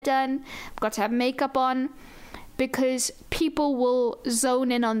done, I've got to have makeup on, because people will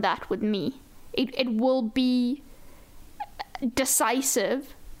zone in on that with me. It will be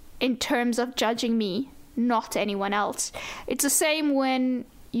decisive in terms of judging me, not anyone else. It's the same when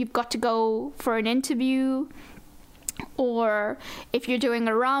you've got to go for an interview, or if you're doing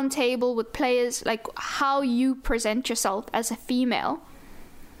a round table with players. Like, how you present yourself as a female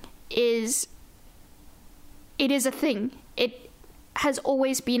is a thing. It has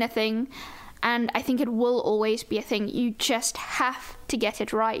always been a thing, and I think it will always be a thing. You just have to get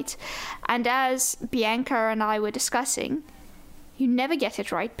it right. And as Bianca and I were discussing, you never get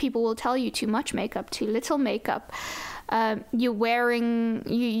it right. People will tell you too much makeup, too little makeup. You're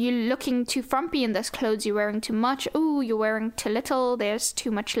looking too frumpy in those clothes. You're wearing too much. Ooh, you're wearing too little. There's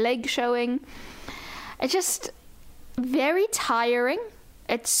too much leg showing. It's just very tiring.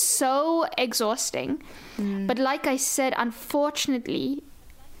 It's so exhausting. But like I said, unfortunately,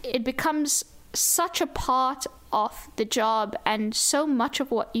 it becomes such a part of the job and so much of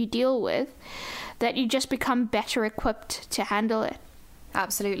what you deal with that you just become better equipped to handle it.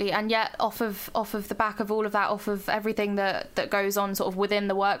 Absolutely. And yet off of the back of all of that, off of everything that goes on sort of within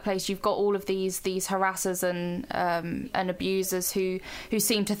the workplace, you've got all of these harassers and abusers who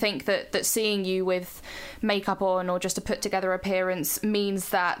seem to think that seeing you with makeup on or just a put together appearance means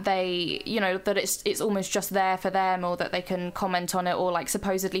that they, that it's almost just there for them, or that they can comment on it or like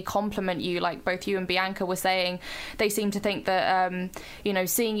supposedly compliment you, like both you and Bianca were saying. They seem to think that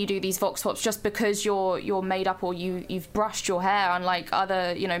seeing you do these vox pops just because you're made up or you've brushed your hair, unlike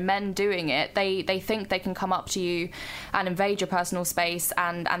other men doing it, they think they can come up to you and invade your personal space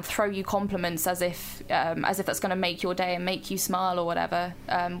and throw you compliments as if that's going to make your day and make you smile or whatever,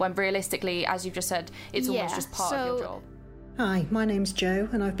 when realistically, as you've just said, it's almost just part of your job. Hi, my name's Jo,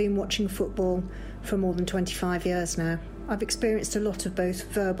 and I've been watching football for more than 25 years now. I've experienced a lot of both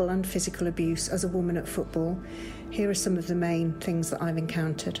verbal and physical abuse as a woman at football. Here are some of the main things that I've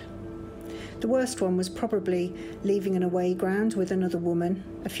encountered. The worst one was probably leaving an away ground with another woman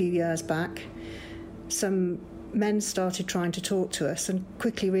a few years back. Some men started trying to talk to us and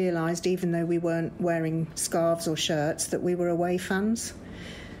quickly realised, even though we weren't wearing scarves or shirts, that we were away fans.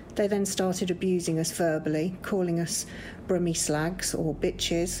 They then started abusing us verbally, calling us brummy slags or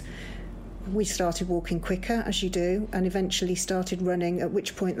bitches. We started walking quicker, as you do, and eventually started running, at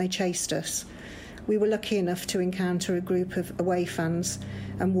which point they chased us. We were lucky enough to encounter a group of away fans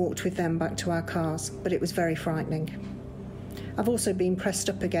and walked with them back to our cars, but it was very frightening. I've also been pressed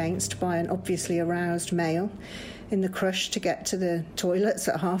up against by an obviously aroused male in the crush to get to the toilets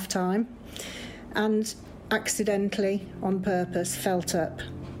at half-time, and accidentally, on purpose, felt up,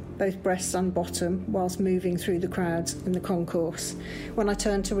 both breasts and bottom, whilst moving through the crowds in the concourse. When I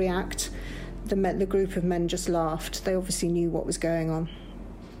turned to react, the group of men just laughed. They obviously knew what was going on.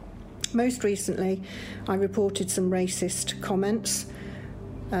 Most recently, I reported some racist comments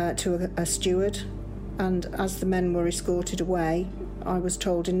to a steward, and as the men were escorted away, I was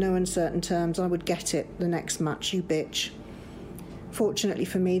told in no uncertain terms I would get it the next match, you bitch. Fortunately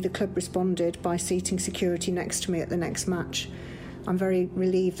for me, the club responded by seating security next to me at the next match. I'm very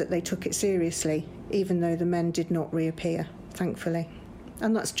relieved that they took it seriously, even though the men did not reappear, thankfully.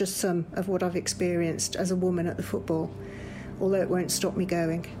 And that's just some of what I've experienced as a woman at the football, although it won't stop me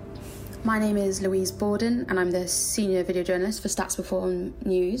going. My name is Louise Borden, and I'm the senior video journalist for Stats Before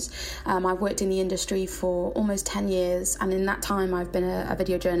News. I've worked in the industry for almost 10 years, and in that time I've been a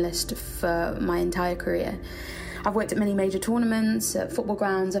video journalist for my entire career. I've worked at many major tournaments, at football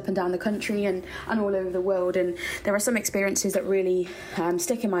grounds up and down the country and all over the world, and there are some experiences that really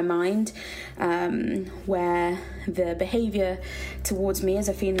stick in my mind, where the behaviour towards me as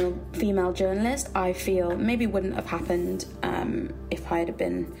a female journalist, I feel maybe wouldn't have happened if I had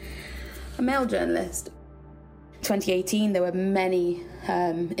been a male journalist. 2018, there were many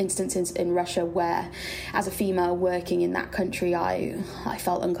instances in Russia where, as a female working in that country, I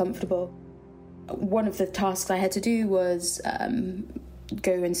felt uncomfortable. One of the tasks I had to do was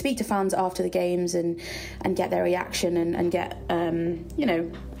go and speak to fans after the games and get their reaction and get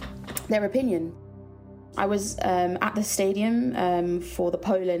their opinion. I was at the stadium for the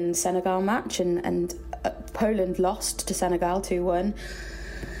Poland-Senegal match, and Poland lost to Senegal 2-1.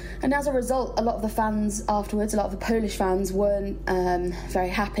 And as a result, a lot of the fans afterwards, a lot of the Polish fans weren't very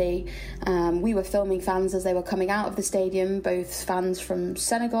happy. We were filming fans as they were coming out of the stadium, both fans from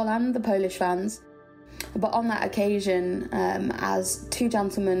Senegal and the Polish fans. But on that occasion, as two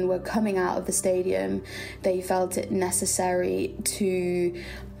gentlemen were coming out of the stadium, they felt it necessary to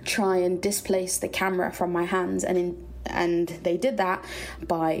try and displace the camera from my hands, and they did that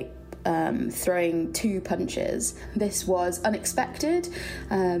by throwing 2 punches. This was unexpected,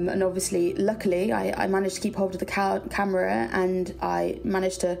 and obviously, luckily, I managed to keep hold of the camera, and I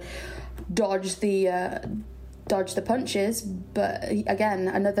managed to dodge the punches. But again,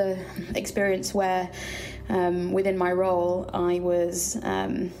 another experience where within my role I was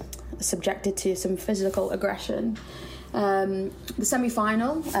subjected to some physical aggression. The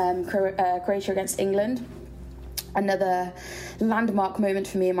semi-final, Croatia against England, another landmark moment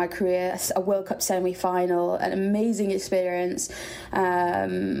for me in my career, a World Cup semi-final, an amazing experience,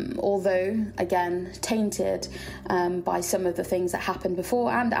 although again tainted by some of the things that happened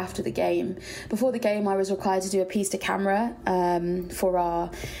before and after the game. Before the game, I was required to do a piece to camera for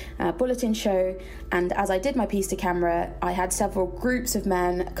our bulletin show, and as I did my piece to camera, I had several groups of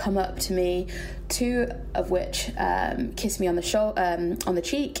men come up to me, 2 of which kissed me on the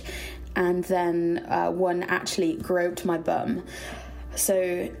cheek, and then one actually groped my bum.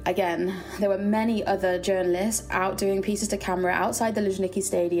 So again, there were many other journalists out doing pieces to camera outside the Luzhniki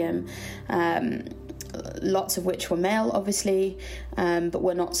Stadium, lots of which were male, obviously, but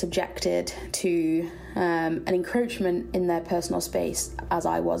were not subjected to an encroachment in their personal space as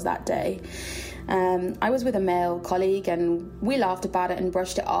I was that day. I was with a male colleague and we laughed about it and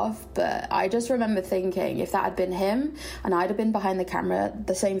brushed it off, but I just remember thinking if that had been him and I'd have been behind the camera,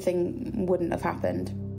 the same thing wouldn't have happened.